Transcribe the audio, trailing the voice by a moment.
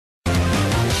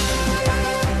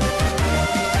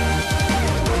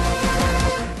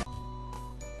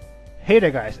Hey there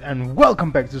guys, and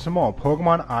welcome back to some more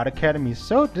Pokemon Art Academy.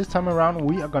 So this time around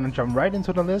we are gonna jump right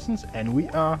into the lessons and we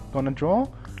are gonna draw.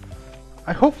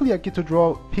 Hopefully I get to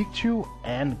draw Pikachu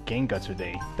and Gengar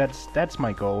today. That's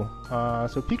my goal.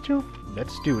 So Pikachu,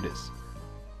 let's do this.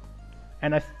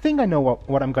 And I think I know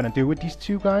what I'm gonna do with these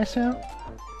two guys here.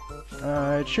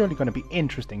 It's surely gonna be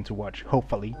interesting to watch,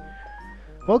 hopefully.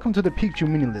 Welcome to the Pikachu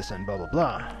mini lesson, blah blah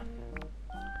blah.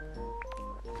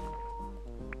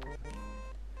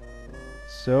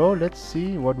 So let's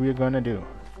see what we're gonna do.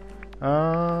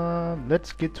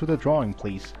 Let's get to the drawing,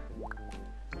 please.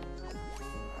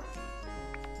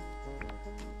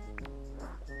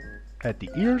 At the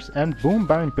ears and boom,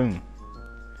 bang, boom.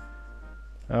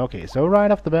 Okay, so right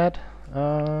off the bat,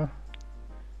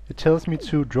 it tells me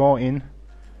to draw in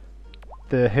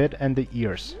the head and the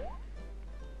ears.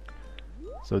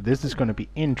 So this is gonna be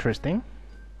interesting.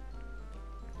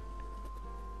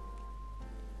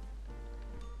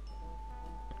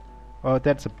 Oh,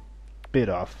 that's a bit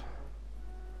off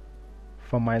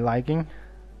for my liking.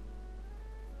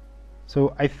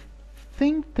 So I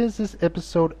think this is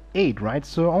episode 8, right?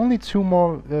 So only 2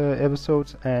 more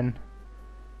episodes and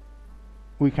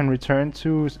we can return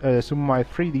to Super Mario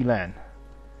 3D Land.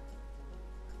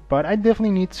 But I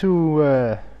definitely need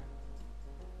to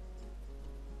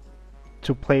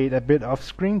play it a bit off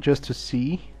screen just to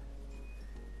see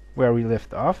where we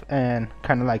left off and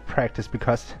kind of like practice,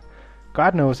 because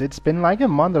God knows, it's been like a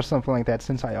month or something like that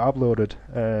since I uploaded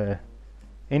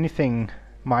anything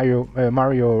Mario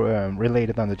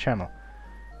related on the channel.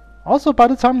 Also, by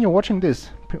the time you're watching this,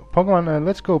 Pokemon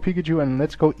Let's Go Pikachu and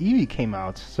Let's Go Eevee came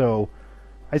out, so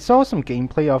I saw some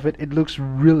gameplay of it. It looks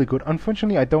really good.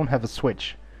 Unfortunately, I don't have a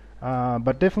Switch,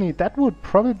 but definitely that would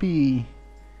probably be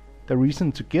the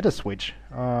reason to get a Switch.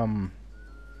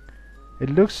 It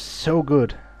looks so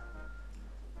good.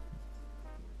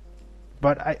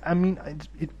 But I mean,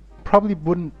 it probably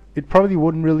wouldn't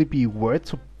really be worth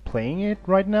to playing it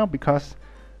right now, because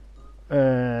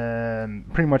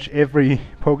pretty much every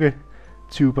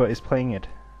PokeTuber is playing it,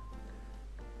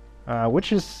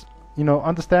 which is, you know,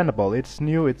 understandable. It's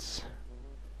new. It's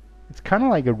kind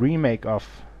of like a remake of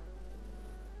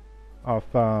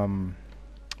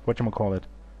whatchamacallit,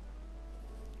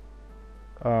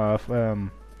 of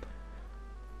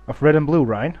Red and Blue,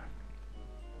 right?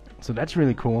 So that's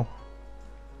really cool.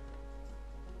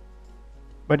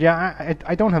 But yeah,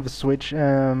 I don't have a Switch,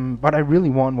 but I really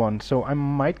want one, so I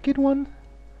might get one,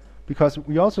 because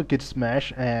we also get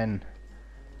Smash and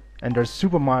there's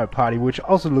Super Mario Party, which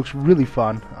also looks really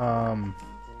fun.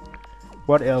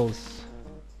 What else?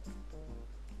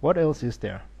 What else is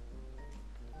there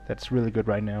that's really good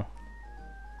right now?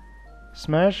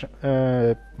 Smash,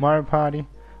 Mario Party.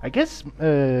 I guess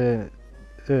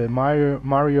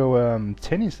Mario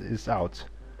Tennis is out.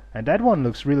 And that one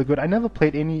looks really good. I never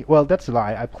played any... Well, that's a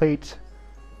lie. I played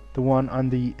the one on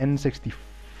the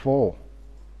N64.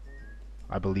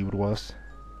 I believe it was.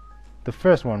 The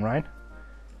first one, right?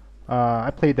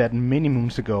 I played that many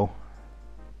moons ago.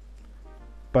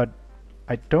 But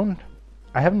I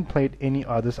haven't played any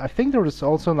others. I think there was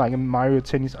also like a Mario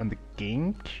Tennis on the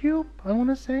GameCube, I want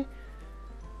to say.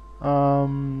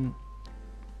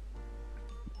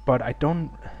 But I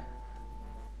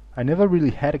never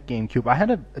really had a GameCube. I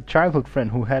had a childhood friend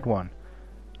who had one,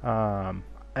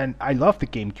 and I love the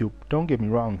GameCube, don't get me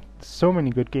wrong. So many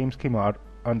good games came out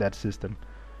on that system.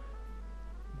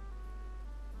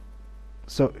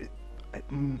 So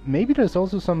maybe there's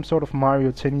also some sort of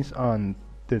Mario Tennis on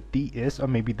the DS, or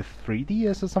maybe the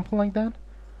 3DS or something like that.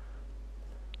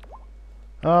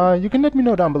 You can let me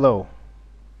know down below.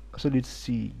 So let's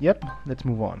see. Yep, let's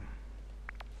move on.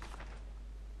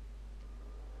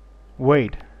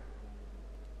 Wait,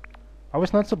 I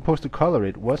was not supposed to color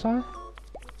it, was I?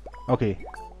 Okay.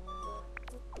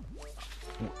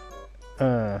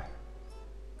 That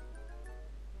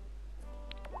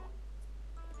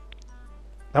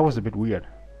was a bit weird.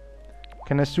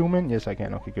 Can I zoom in? Yes, I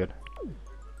can. Okay, good.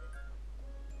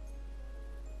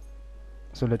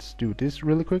 So let's do this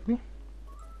really quickly.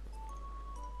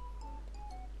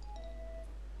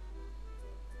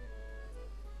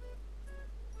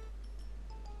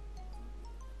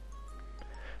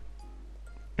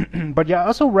 But yeah,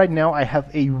 also right now I have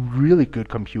a really good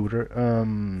computer.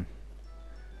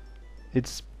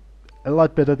 It's a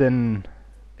lot better than...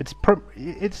 It's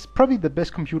probably the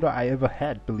best computer I ever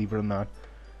had, believe it or not.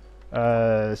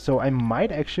 So I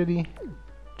might actually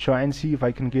try and see if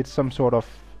I can get some sort of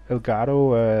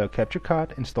Elgato capture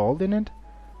card installed in it.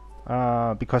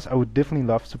 Because I would definitely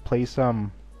love to play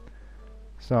some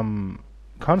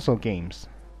console games.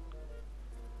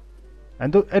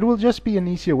 And it will just be an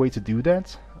easier way to do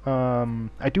that.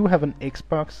 I do have an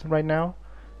Xbox right now,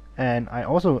 and I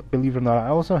also, believe it or not, I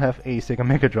also have a Sega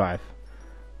Mega Drive.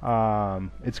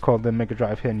 It's called the Mega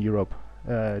Drive here in Europe.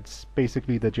 It's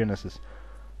basically the Genesis.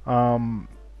 So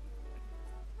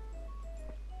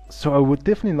I would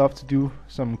definitely love to do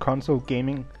some console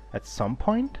gaming at some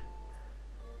point.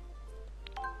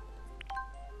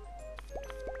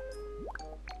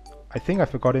 I think I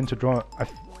forgot to draw.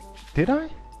 Did I?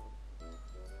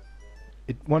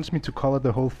 It wants me to color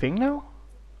the whole thing now?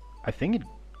 I think it...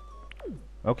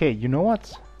 Okay, you know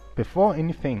what? Before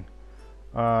anything,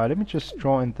 let me just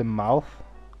draw in the mouth.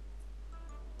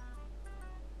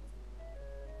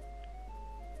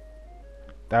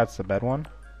 That's a bad one.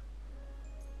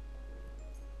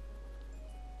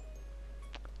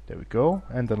 There we go,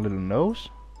 and the little nose.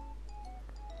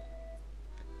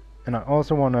 And I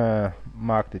also want to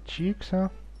mark the cheeks, huh?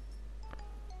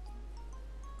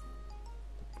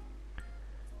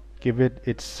 Give it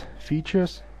its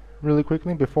features really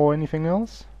quickly before anything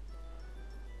else.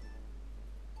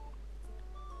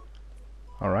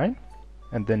 Alright,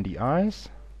 and then the eyes.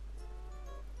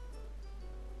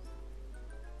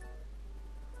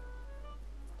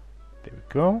 There we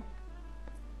go.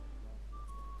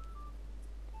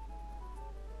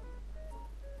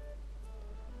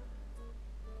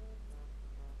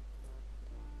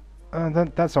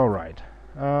 That's alright.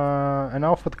 And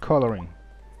now for the coloring.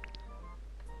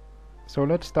 So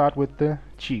let's start with the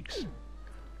cheeks.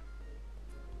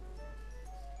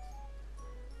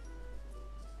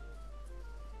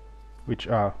 Which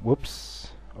are,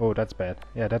 whoops, oh that's bad.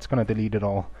 Yeah, that's gonna delete it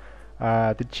all.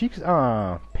 The cheeks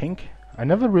are pink. I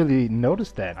never really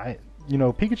noticed that. You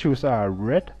know, Pikachu's are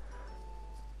red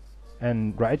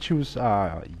and Raichu's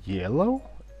are yellow,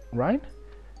 right?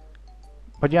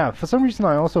 But yeah, for some reason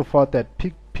I also thought that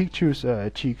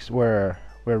Pikachu's cheeks were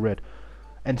red.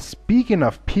 And speaking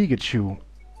of Pikachu,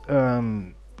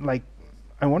 like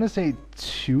I want to say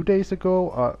 2 days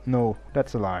ago, no,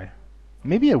 that's a lie.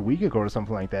 Maybe a week ago or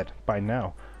something like that. By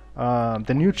now,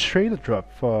 the new trailer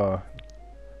dropped for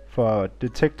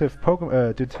Detective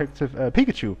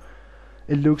Pikachu.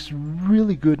 It looks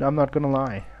really good. I'm not gonna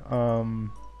lie.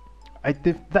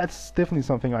 That's definitely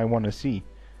something I want to see.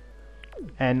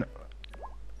 And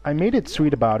I made it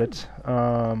sweet about it.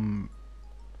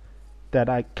 That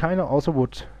I kind of also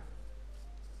would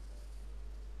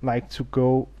like to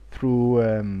go through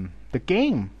the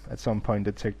game at some point,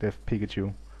 Detective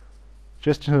Pikachu,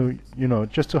 just to, you know,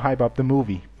 just to hype up the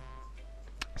movie.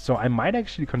 So I might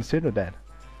actually consider that.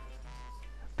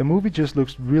 The movie just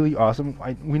looks really awesome.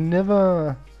 We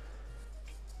never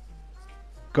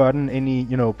gotten any,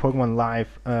 you know, Pokemon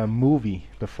Live movie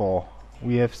before.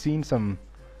 We have seen some,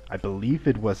 I believe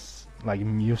it was like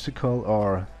musical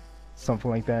or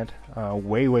something like that,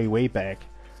 way back,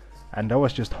 and that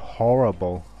was just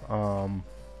horrible.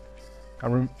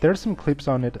 There's some clips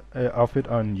on it of it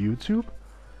on YouTube.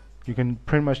 You can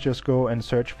pretty much just go and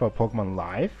search for Pokemon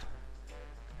Live,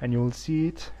 and you will see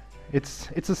it. It's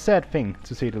a sad thing,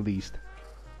 to say the least.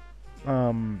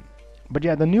 But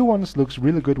yeah, the new ones looks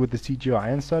really good with the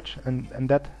CGI and such, and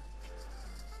that.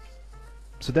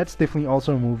 So that's definitely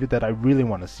also a movie that I really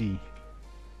want to see.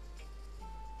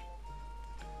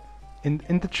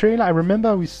 In the trailer, I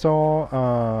remember we saw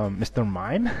Mr.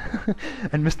 Mime,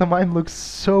 and Mr. Mime looks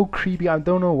so creepy. I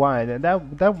don't know why. That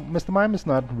Mr. Mime is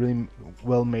not really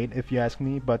well made, if you ask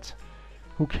me. But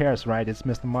who cares, right? It's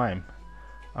Mr. Mime.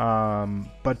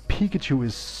 But Pikachu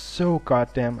is so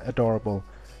goddamn adorable.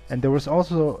 And there was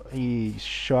also a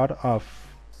shot of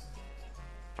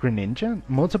Greninja,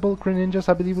 multiple Greninjas,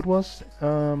 I believe it was,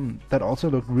 that also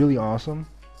looked really awesome.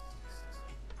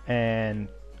 And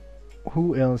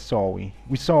who else saw we?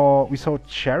 We saw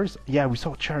Charizard. Yeah, we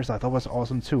saw Charizard. That was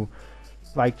awesome too.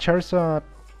 Like Charizard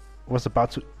was about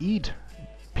to eat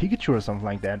Pikachu or something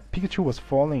like that. Pikachu was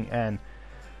falling, and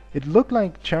it looked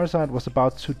like Charizard was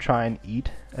about to try and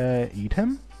eat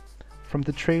him from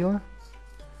the trailer.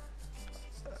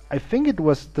 I think it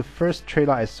was the first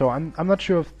trailer I saw. I'm not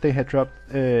sure if they had dropped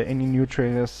any new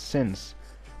trailers since.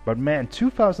 But man,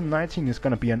 2019 is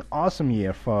gonna be an awesome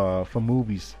year for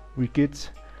movies. We get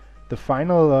the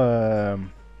final, I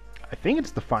think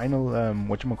it's the final,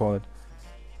 whatchamacallit,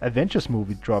 Avengers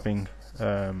movie dropping,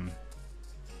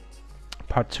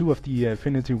 part 2 of the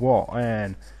Infinity War,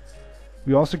 and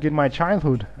we also get my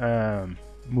childhood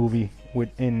movie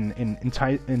in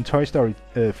Toy Story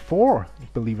 4,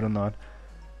 believe it or not.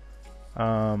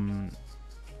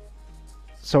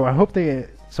 So I hope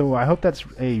that's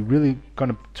really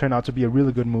gonna turn out to be a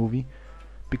really good movie,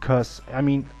 because I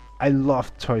mean I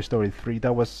loved Toy Story 3.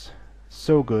 That was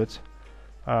so good,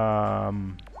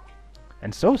 and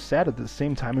so sad at the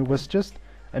same time. It was just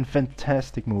and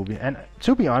fantastic movie. And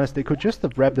to be honest, they could just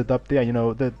have wrapped it up there. You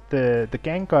know, the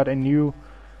gang got a new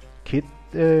kid,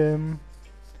 and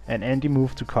Andy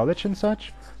moved to college and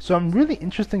such. So I'm really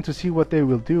interested to see what they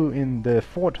will do in the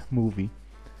fourth movie.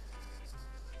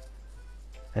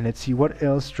 And let's see what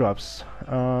else drops.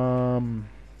 I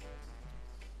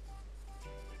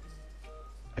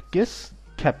guess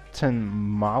Captain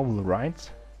Marvel,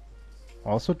 right?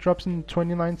 Also drops in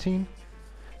 2019.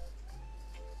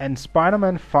 And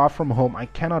Spider-Man Far From Home, I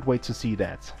cannot wait to see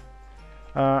that.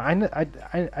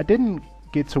 I didn't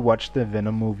get to watch the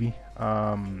Venom movie,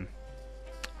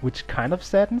 which kind of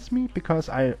saddens me because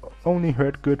I only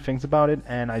heard good things about it,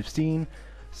 and I've seen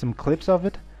some clips of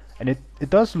it, and it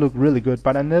does look really good,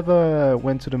 but I never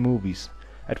went to the movies.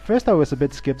 At first I was a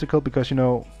bit skeptical because, you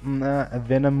know, a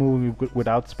Venom movie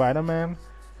without Spider-Man,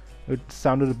 it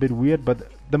sounded a bit weird,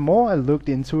 but the more I looked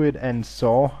into it and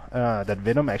saw that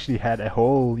Venom actually had a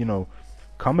whole, you know,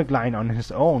 comic line on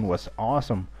his own was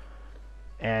awesome.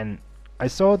 And I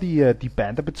saw the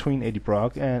banter between Eddie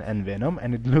Brock and Venom,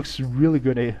 and it looks really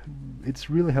good. It's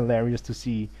really hilarious to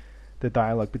see the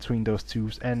dialogue between those two.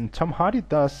 And Tom Hardy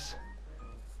does,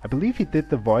 I believe he did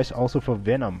the voice also for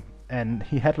Venom, and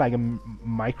he had like a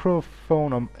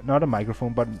microphone, or not a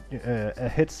microphone, but a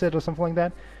headset or something like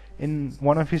that in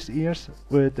one of his ears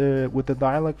with the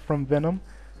dialogue from Venom,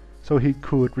 so he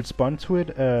could respond to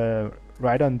it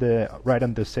right on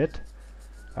the set,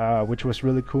 which was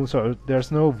really cool. So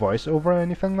there's no voiceover or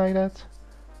anything like that.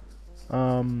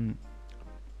 And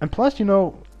plus, you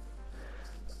know,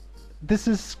 this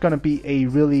is gonna be a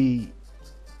really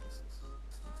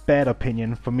bad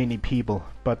opinion for many people,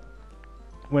 but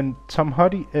when Tom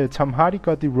Hardy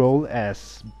got the role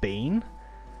as Bane,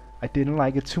 I didn't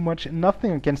like it too much.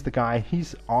 Nothing against the guy,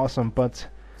 he's awesome, but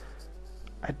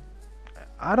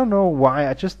I don't know why,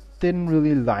 I just didn't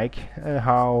really like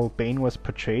how Bane was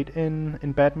portrayed in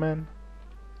Batman.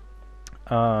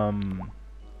 So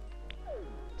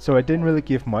I didn't really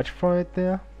give much for it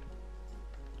there.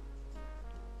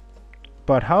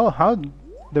 But how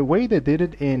the way they did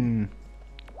it in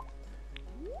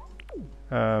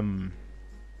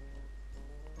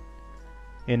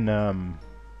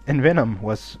Venom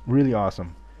was really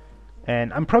awesome,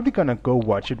 and I'm probably gonna go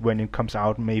watch it when it comes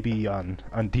out, maybe on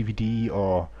DVD,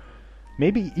 or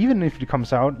maybe even if it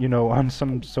comes out, you know, on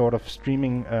some sort of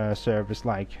streaming service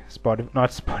like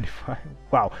Spotify,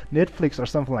 wow, Netflix or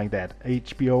something like that,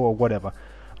 HBO or whatever.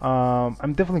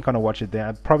 I'm definitely gonna watch it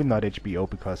there. Probably not HBO,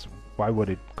 because why would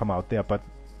it come out there? But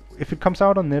if it comes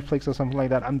out on Netflix or something like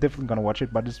that, I'm definitely gonna watch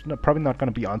it. But it's probably not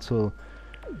gonna be until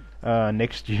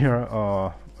next year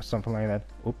or something like that.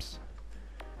 Oops.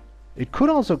 It could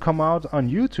also come out on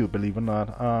YouTube, believe it or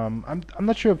not. I'm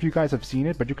not sure if you guys have seen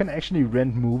it, but you can actually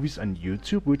rent movies on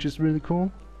YouTube, which is really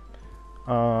cool.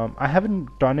 I haven't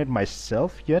done it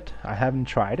myself yet. I haven't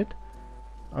tried it.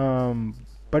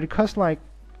 But it costs like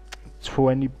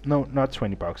 20, no, not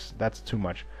 20 bucks. That's too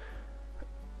much.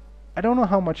 I don't know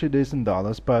how much it is in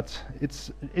dollars, but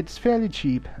it's fairly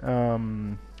cheap.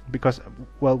 Because,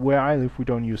 well, where I live, we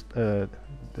don't use the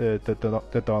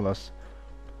dollars,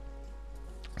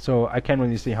 so I can't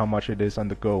really see how much it is on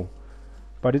the go,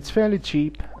 but it's fairly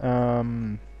cheap.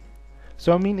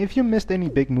 So I mean, if you missed any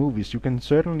big movies, you can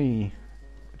certainly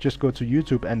just go to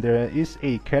YouTube, and there is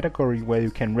a category where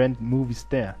you can rent movies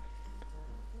there.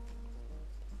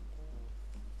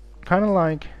 Kind of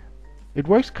like, it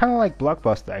works kind of like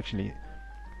Blockbuster actually,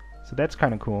 so that's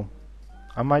kind of cool.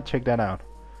 I might check that out.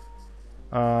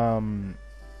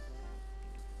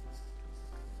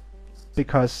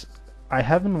 Because I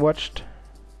haven't watched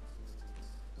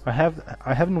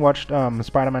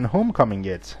Spider-Man Homecoming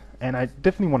yet, and I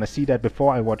definitely want to see that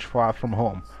before I watch Far From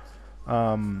Home.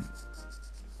 Let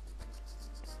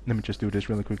me just do this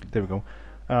really quickly. There we go.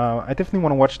 I definitely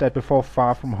want to watch that before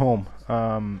Far From Home.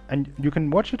 And you can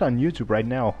watch it on YouTube right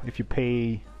now if you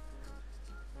pay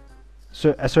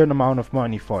a certain amount of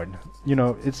money for it. You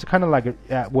know, it's kind of like a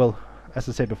well, as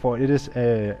I said before, it is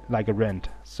like a rent.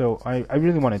 So I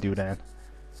really want to do that.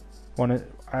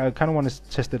 I kind of want to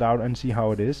test it out and see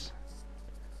how it is.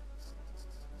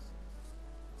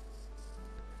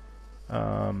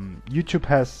 YouTube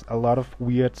has a lot of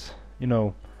weird, you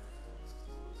know,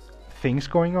 things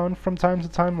going on from time to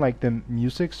time, like the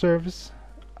music service.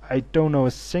 I don't know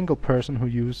a single person who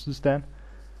uses that,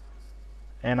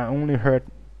 and I only heard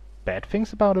bad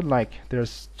things about it, like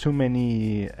there's too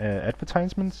many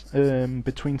advertisements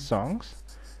between songs.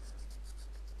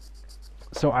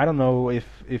 So I don't know if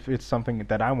it's something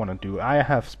that I want to do. I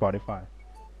have Spotify,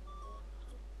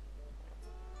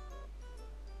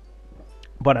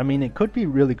 but I mean, it could be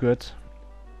really good.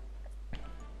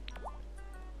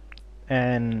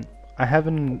 and I've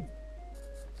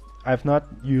not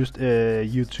used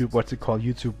YouTube, what's it called,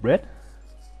 YouTube Red,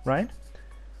 right?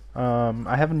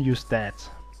 I haven't used that.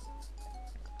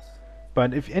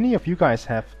 But if any of you guys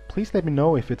have, please let me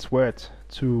know if it's worth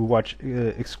to watch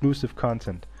exclusive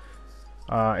content.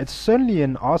 It's certainly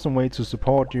an awesome way to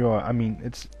support your,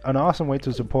 it's an awesome way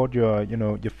to support your,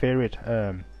 your favorite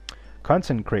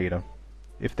content creator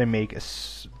if they make a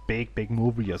big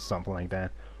movie or something like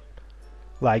that.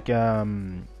 Like,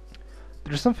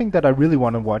 there's something that I really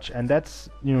want to watch, and that's,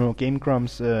 Game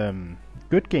Grump's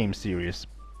Good Game series.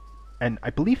 And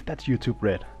I believe that's YouTube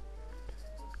Red.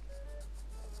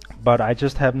 But I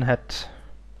just haven't had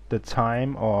the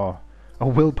time or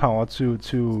willpower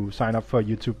to sign up for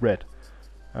YouTube Red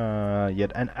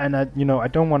yet, and I, I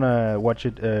don't want to watch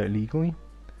it legally,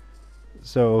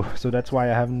 so that's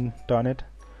why I haven't done it.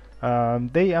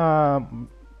 They are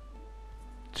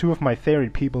two of my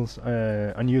favorite peoples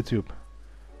on YouTube,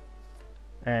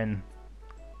 and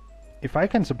if I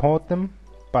can support them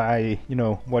by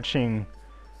watching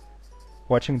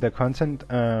their content,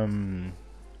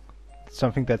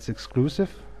 something that's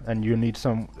exclusive, and you need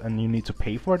to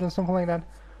pay for it and something like that,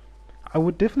 I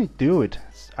would definitely do it.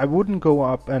 I wouldn't go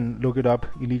up and look it up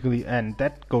illegally, and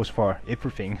that goes for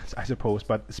everything, I suppose,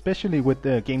 but especially with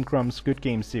the Game Grump's Good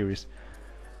Game series.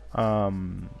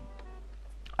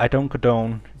 I don't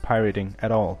condone pirating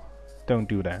at all. Don't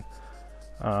do that.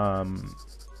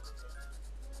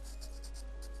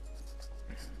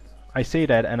 I say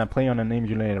that and I play on an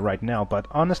emulator right now, but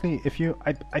honestly, if you,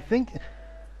 I think,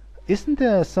 isn't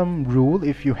there some rule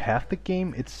if you have the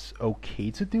game, it's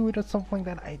okay to do it or something like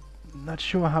that? I'm not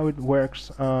sure how it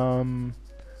works. But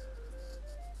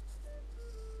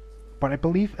I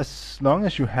believe as long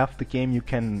as you have the game, you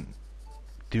can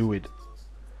do it.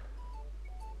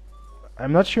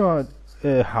 I'm not sure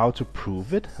how to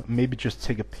prove it. Maybe just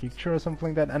take a picture or something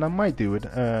like that, and I might do it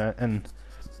and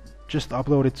just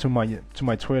upload it to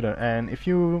my Twitter. And if if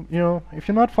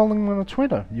you're not following me on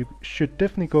Twitter, you should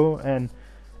definitely go and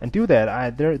do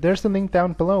that. There's a link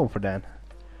down below for that.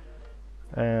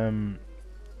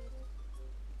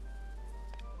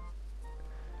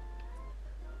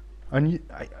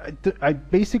 I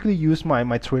basically use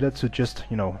my Twitter to just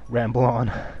ramble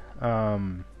on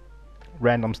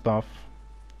random stuff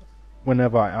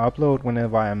whenever I upload,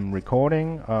 whenever I'm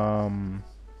recording,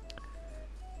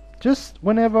 just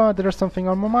whenever there's something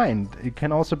on my mind. It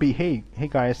can also be, hey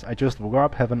guys, I just woke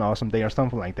up, have an awesome day, or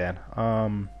something like that.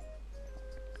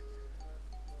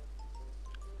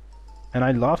 And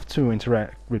I love to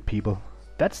interact with people.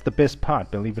 That's the best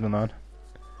part, believe it or not.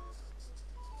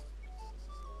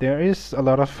 There is a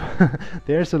lot of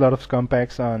there's a lot of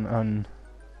scumbags on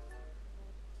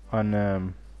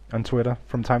Twitter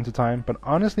from time to time, but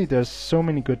honestly, there's so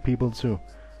many good people too.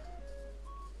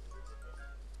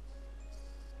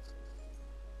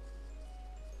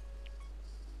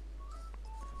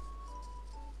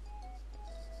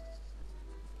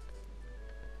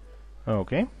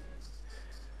 Okay.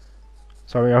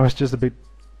 Sorry, I was just a bit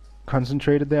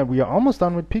concentrated there. We are almost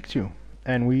done with Pikachu,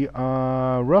 and we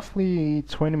are roughly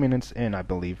 20 minutes in, I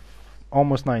believe.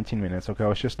 Almost 19 minutes. Okay, I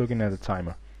was just looking at the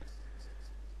timer.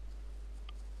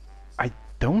 I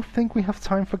don't think we have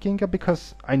time for Ginga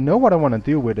because I know what I want to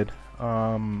do with it.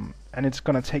 And it's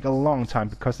gonna take a long time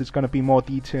because it's gonna be more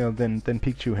detailed than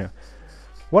Pikachu here.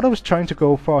 What I was trying to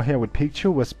go for here with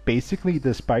Pikachu was basically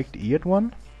the spiked eared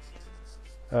one.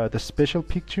 The special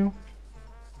Pikachu.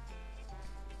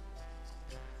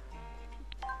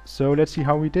 So let's see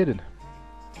how we did it.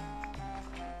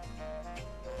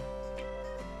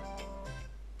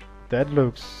 That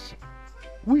looks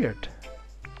weird.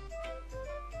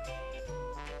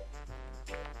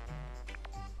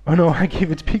 Oh no, I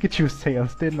gave it Pikachu's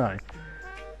tails, didn't I?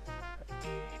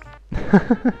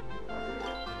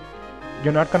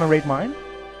 You're not gonna rate mine?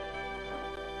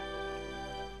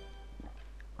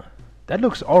 That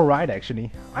looks alright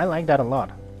actually. I like that a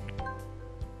lot.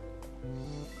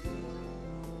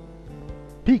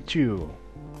 Pikachu!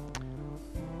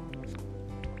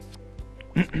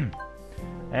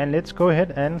 And let's go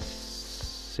ahead and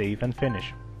save and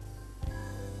finish.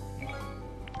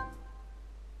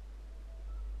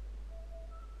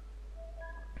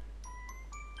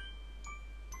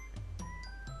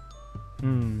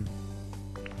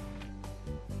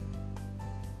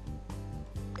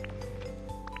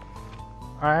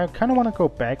 I kind of want to go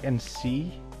back and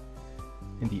see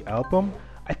in the album.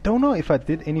 I don't know if I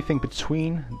did anything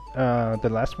between the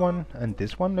last one and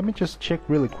this one. Let me just check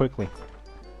really quickly.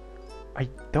 I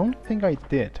don't think I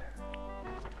did.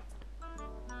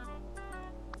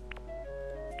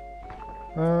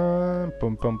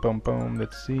 Boom, boom, boom, boom.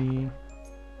 Let's see.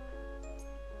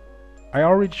 I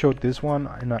already showed this one,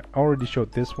 and I already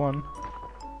showed this one.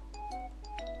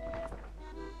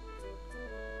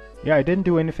 Yeah, I didn't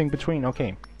do anything between.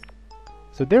 Okay.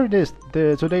 So there it is,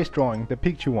 today's drawing, the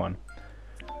picture one.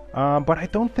 But I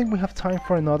don't think we have time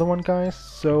for another one, guys.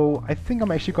 So I think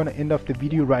I'm actually gonna end off the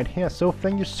video right here. So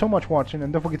thank you so much for watching,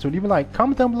 and don't forget to leave a like,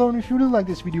 comment down below, and if you really like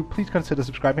this video, please consider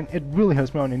subscribing. It really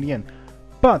helps me out in the end.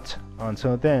 But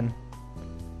until then,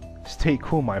 stay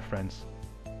cool, my friends.